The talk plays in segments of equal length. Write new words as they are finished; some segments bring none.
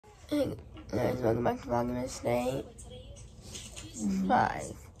Hey guys, welcome back to Vlogmas Day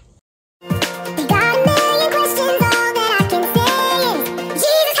 5. We got a million questions, all that I can say is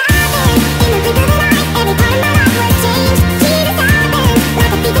Jesus happened in the blink of an eye. Every part of my life was changed. Jesus happened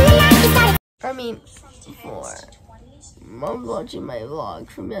like a thief in the night. He started. I mean, 4. Mom's watching my vlog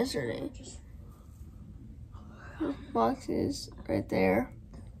from yesterday. Boxes right there.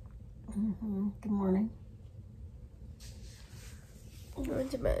 Good morning. I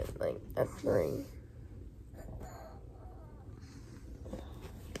went to bed like at 3.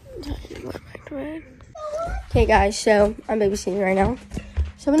 Time to go back to bed. Okay guys, so I'm babysitting right now.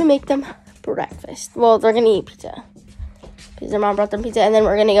 So I'm gonna make them breakfast. Well, they're gonna eat pizza. Because their mom brought them pizza, and then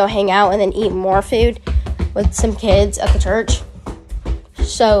we're gonna go hang out and then eat more food with some kids at the church.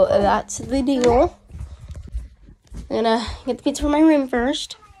 So that's the deal. I'm gonna get the pizza from my room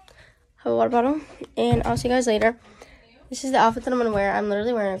first. Have a water bottle, and I'll see you guys later. This is the outfit that I'm gonna wear. I'm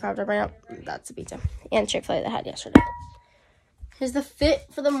literally wearing a crop top right now. That's the pizza and Chick-fil-A that I had yesterday. Here's the fit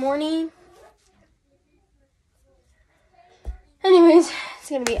for the morning. Anyways, it's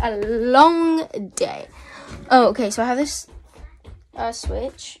gonna be a long day. Oh, okay, so I have this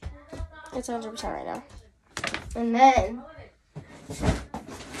switch. It's 100% right now. And then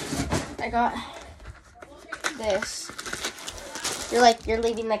I got this. You're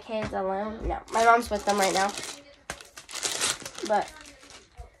leaving the kids alone? No, my mom's with them right now. But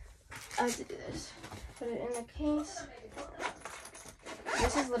I have to do this. Put it in the case.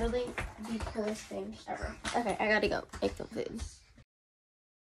 This is literally the coolest thing ever. Okay, I gotta go make the food.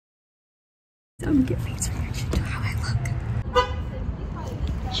 Don't get face reaction to how I look.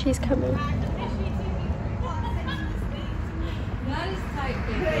 She's coming. Look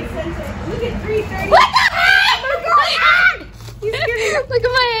at 3:30. What the heck? Oh my god! Look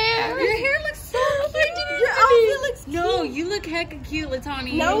at my hair. Your hair looks so cute. Your outfit looks cute. No, you look hecka cute,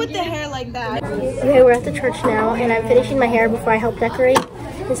 Latani. No, with the hair like that. Okay, we're at the church now, and I'm finishing my hair before I help decorate.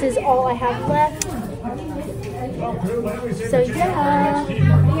 This is all I have left. So yeah,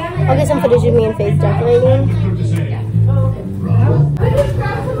 I'll get some footage of me and Faith decorating.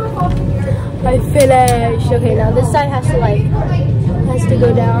 I finished. Okay, now this side has to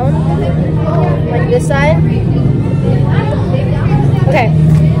go down, like this side. Okay,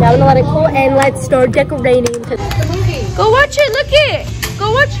 now I'm gonna let it cool and let's start decorating. Go watch it, look it!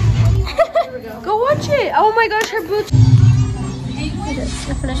 Go watch Go watch it! Oh my gosh, her boots.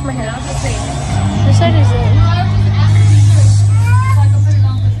 I finished my hair. This side is in.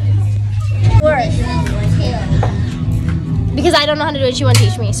 Because I don't know how to do it, she won't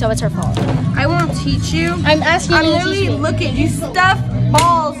teach me, so it's her fault. I won't teach you. I'm asking you to teach me. Look at you stuff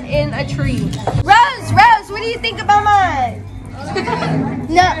balls in a tree. Rose, what do you think about mine?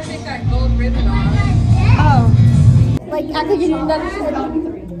 No. Oh. Like, I think you need another.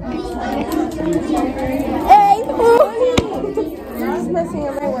 Hey! This is messing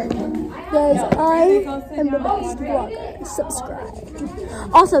up my work. Guys, I am the best vlogger. Subscribe.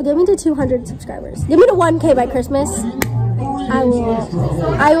 Also, get me to 200 subscribers. Get me to 1K by Christmas. I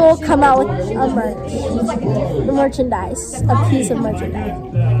will come out with a merchandise. A piece of merchandise.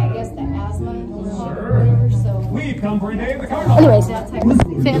 Anyways,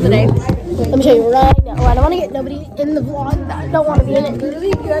 fit of the day. Let me show you right now. Oh, I don't want to get nobody in the vlog that don't want to be in it. Literally,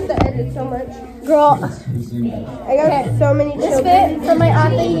 you have to edit so much. Girl, I got so many this fit for my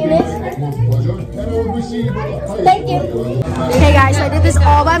Auntie Eunice. Thank you. Okay guys, so I did this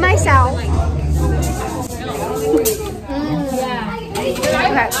all by myself.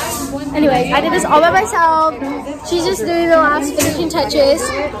 Okay. Anyways, I did this all by myself. She's just doing the last finishing touches.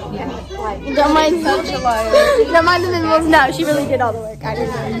 Don't mind the minimals. No, she really did all the work. I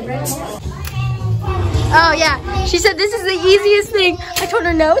didn't. Oh yeah, she said this is the easiest thing. I told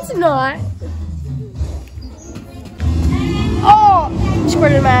her no, it's not. Oh,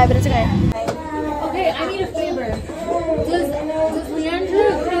 squirted in my eye, but it's okay. Okay, I need a favor. Does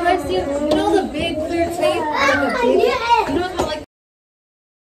Leandra, can you guys see, you know the big clear tape? Like a big, you know how like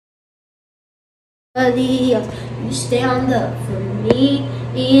you stand up for me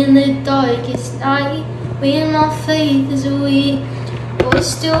in the darkest night when my faith is weak. You're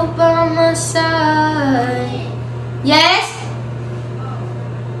still by my side. Yes?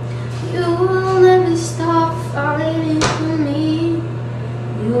 You will never stop fighting for me.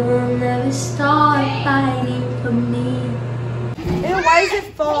 You will never stop fighting for me. Ew, why does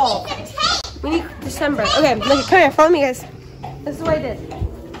it fall? We need December. Okay, look, come here, follow me guys. This is what I did.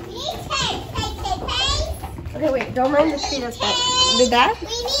 Okay, wait, don't mind the tree that's back. Did that?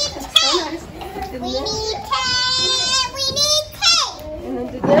 It's so nice. Did this. And then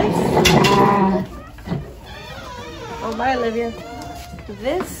did this. Oh, bye, Olivia.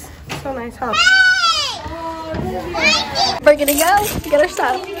 This. so nice, huh? We're gonna go get our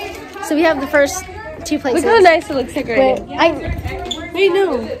stuff. So we have the first 2 places. Look how nice it looks decorated. Wait,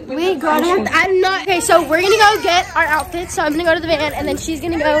 no. Wait, God, I'm not. Okay, so we're gonna go get our outfits. So I'm gonna go to the van, and then she's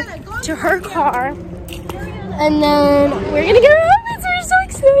gonna go to her car, and then we're gonna get our outfits. We're so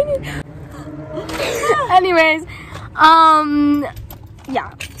excited. Anyways,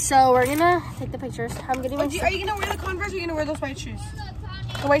 yeah. So we're gonna take the pictures. I'm getting my. Are you gonna wear the Converse or are you gonna wear those white shoes?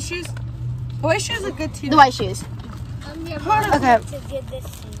 The white shoes? The white shoes look good too. The white shoes. Okay.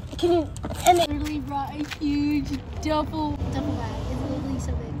 Can you? And then Literally brought a huge duffel bag. It's literally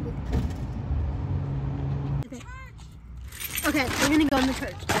so big. Okay, we're gonna go in the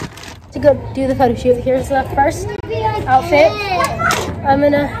church to go do the photo shoot. Here's the first outfit. I'm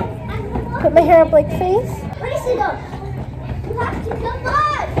gonna put my hair up like Faith.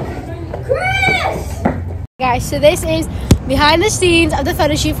 Chris! Guys, so this is behind the scenes of the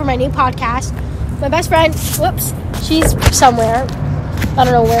photo shoot for my new podcast. My best friend, whoops, she's somewhere. I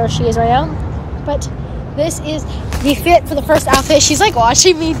don't know where she is right now. But this is the fit for the first outfit. She's like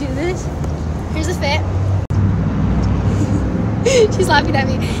watching me do this. Here's the fit. She's laughing at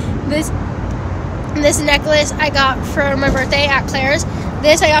me. This necklace I got for my birthday at Claire's.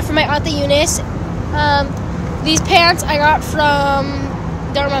 This I got from my Aunt Eunice. These pants I got from,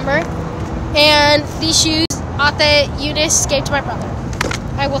 don't remember. And these shoes Aunt Eunice gave to my brother.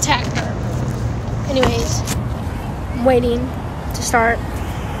 I will tag her. Anyways, I'm waiting to start.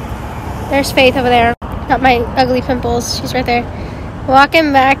 There's Faith over there. Got my ugly pimples. She's right there.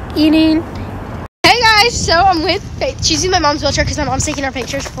 Walking back, eating. Hey guys, so I'm with Faith. She's in my mom's wheelchair because my mom's taking our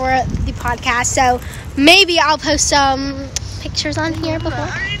pictures for the podcast. So maybe I'll post some pictures on here before.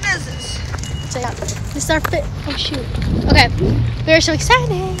 So yeah, this is our fit. Oh shoot. Okay, we're so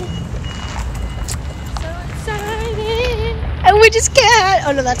excited. So excited. And we just can't.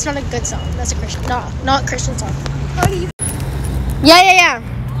 Oh no, that's not a good song. That's a Christian, not Christian song. Yeah.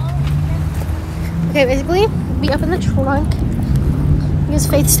 Okay, basically, we up in the trunk. Because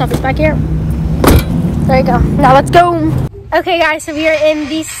Faith's stuff is back here. There you go. Now let's go. Okay, guys, so we are in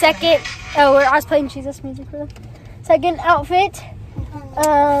the second. Oh, I was playing Jesus music for them. Second outfit.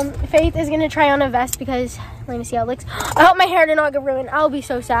 Faith is gonna try on a vest because we're gonna see how it looks. I hope my hair did not get ruined. I'll be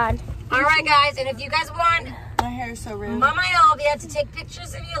so sad. All right, guys, and if you guys want My hair is so rude. Mama and Albia to take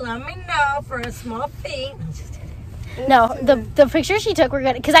pictures of you, let me know for a small fee. No, the pictures she took were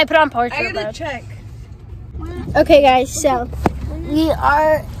good because I put on portrait I gotta mode. check. Okay, guys, so we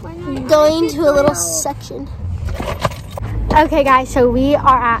are going to a little section. Okay, guys, so we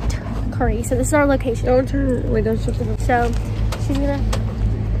are at Curry. So this is our location. Don't turn. Wait, don't shut the door. So she's gonna.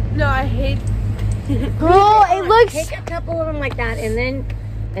 No, I hate. Oh, it looks. Take a couple of them like that, and then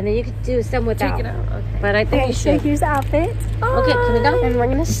you could do some without. Take it out. Okay. But I think Okay, you so should. here's the outfit. Okay, can we go? And we're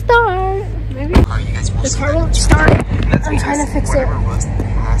gonna start. Maybe. You guys will The see car that. won't start. That's I'm trying to because fix it. whatever was in the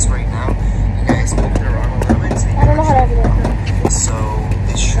past right now, you guys moved it around a little bit. So I don't know how to do it. So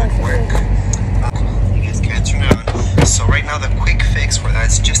it should work. You guys can't turn it on. So right now the quick fix for that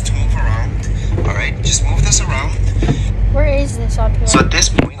is just to move around. Alright, just move this around. Where is this on here? So at this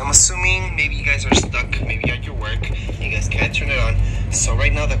point, I'm assuming maybe you guys are stuck, maybe at your work. You guys can't turn it on. So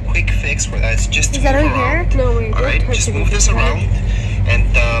right now the quick fix for that is just to Is that move over around. No, wait. Alright, just move this around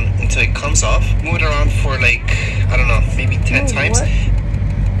and until it comes off. Move it around for like, I don't know, maybe 10 times.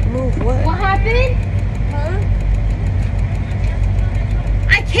 Move what? What happened? Huh?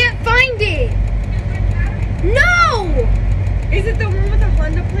 I can't find it. No. Is it the one with the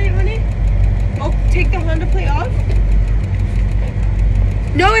Honda plate on it? Oh, take the Honda plate off?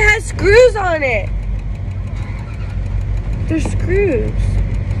 No, it has screws on it. There's screws.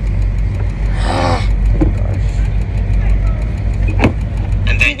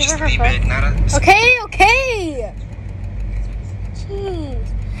 And then just leave it, not a... Okay. Jeez,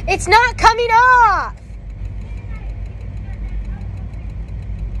 it's not coming off.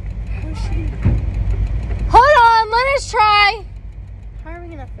 Hold on, let us try. How are we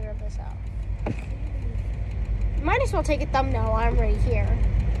gonna figure this out? Might as well take a thumbnail while I'm right here.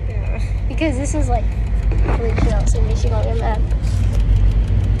 Yeah. Because this is like really chill, so maybe she won't get mad.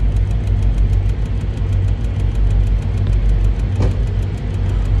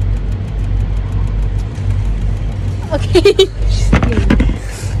 Okay.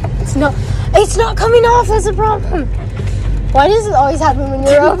 It's not coming off, that's a problem. Why does it always happen when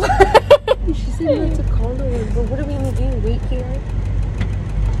you're over? She said it's a condo room, but what are we gonna do? Wait here?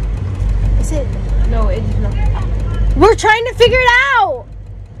 Is it? No, it is not. We're trying to figure it out.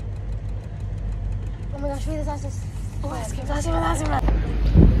 Oh my gosh, wait, let's ask him.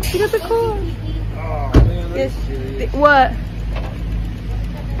 Get up the car. Yes. What?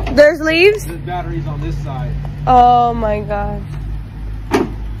 There's leaves? The battery's on this side. Oh my god.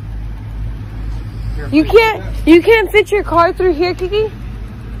 Here, You can't fit your car through here, Kiki?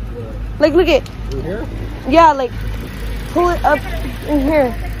 Like, look it. Through here? Yeah, like, pull it up in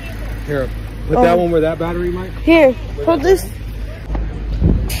here. Here. Put that one where that battery, Mike. Here, hold this.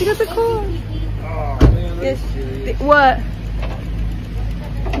 You got the car. Oh, man. Yes. What?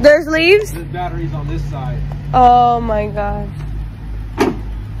 There's leaves? The battery's on this side. Oh my god.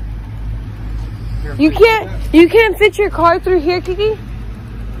 Here, You can't fit your car through here, Kiki?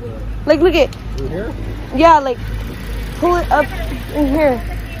 Like, look it. Through here? Yeah, like, pull it up in here.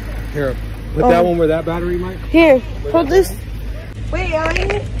 Here. Put that one where that battery, Mike. Here, hold this. Wait,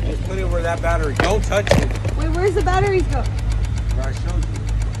 Ellie. Just put it where that battery. Don't touch it. Wait, where's the batteries go? Where I showed you.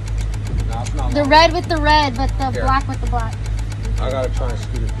 No, it's not The long. red with the red, but the Here. black with the black. I gotta try and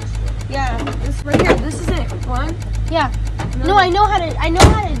scoot it this way. Yeah, this right here. This is it. One. Yeah. No, I know how to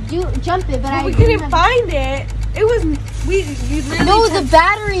jump it, but We couldn't find it. It was you literally. No, the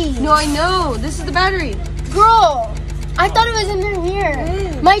battery. No, I know. This is the battery. Girl, I thought it was in here.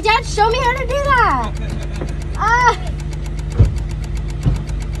 Mm. My dad showed me how to do that.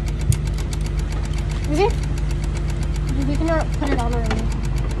 Is it? We cannot put it on already.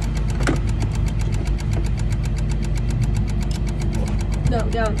 No,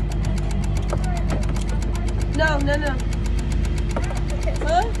 down. No.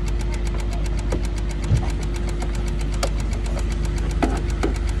 Huh?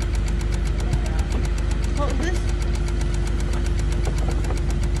 Hold this.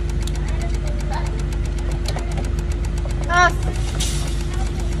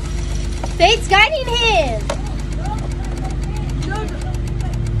 Fate's guiding him.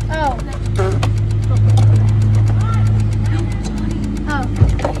 Oh.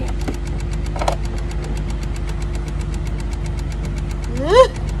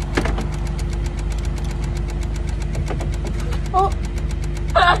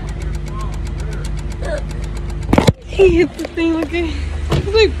 He hit the thing. Look at it's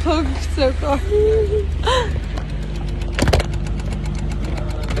like poked so far.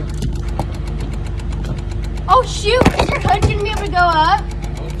 Oh shoot! Is your hood gonna be able to go up?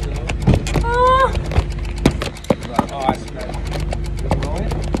 Oh, I see that.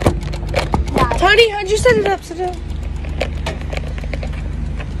 Yeah. Tony, how'd you set it up? Set it up.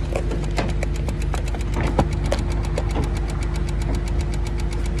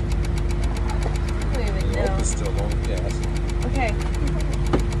 It's still on gas. Okay.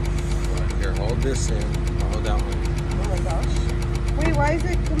 Here, hold this in. Hold that one. Oh my gosh. Wait, why is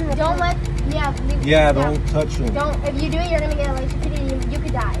it coming up? Don't let. Yeah. Yeah, don't touch them. Don't. If you do it, you're gonna get electrocuted. You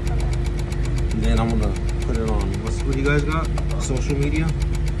could die from it. And then I'm gonna put it on. What do you guys got? Social media?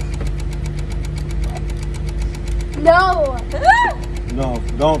 No. No,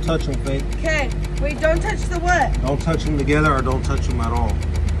 don't touch them, Faith. Okay. Wait, don't touch the what? Don't touch them together or don't touch them at all.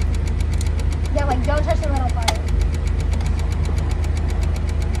 Yeah, like don't touch the metal part.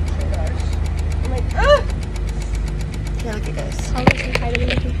 I'm like, ah! Yeah, look at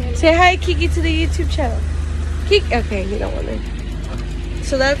this. Say hi, Kiki, to the YouTube channel. Kiki, okay, you don't want to.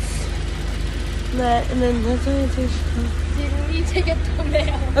 So that's that, and then that's orientation. Dude, we need to get the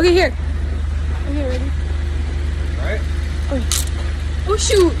thumbnail. Okay, here. Okay, ready? Alright? Oh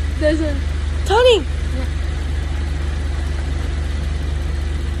shoot! There's a Tony.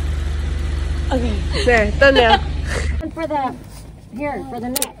 Okay, there, thumbnail. For the for the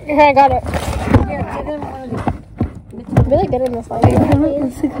neck. Here, I got it. Here, give them one of these. I'm really good in this one.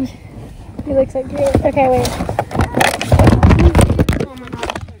 He looks like great. Okay, wait.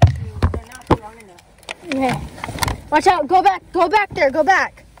 Okay. Watch out. Go back. Go back there. Go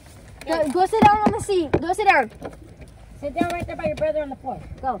back. Go sit down on the seat. Go sit down. Sit down right there by your brother on the floor.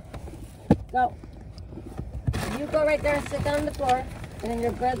 Go. Go. You go right there and sit down on the floor, and then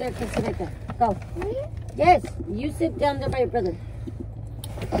your brother can sit right there. Go. Yes, you sit down there by your brother.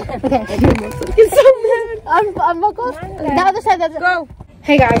 Okay. He's so mad. I'm buckled. The other side. That's go.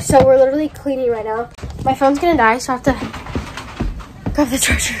 Hey guys, so we're literally cleaning right now. My phone's gonna die, so I have to grab the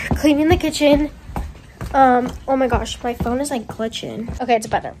charger. Cleaning the kitchen. Oh my gosh, my phone is like glitching. Okay, it's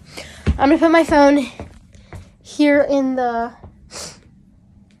better. I'm gonna put my phone here in the.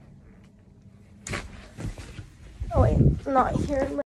 Oh wait, not here.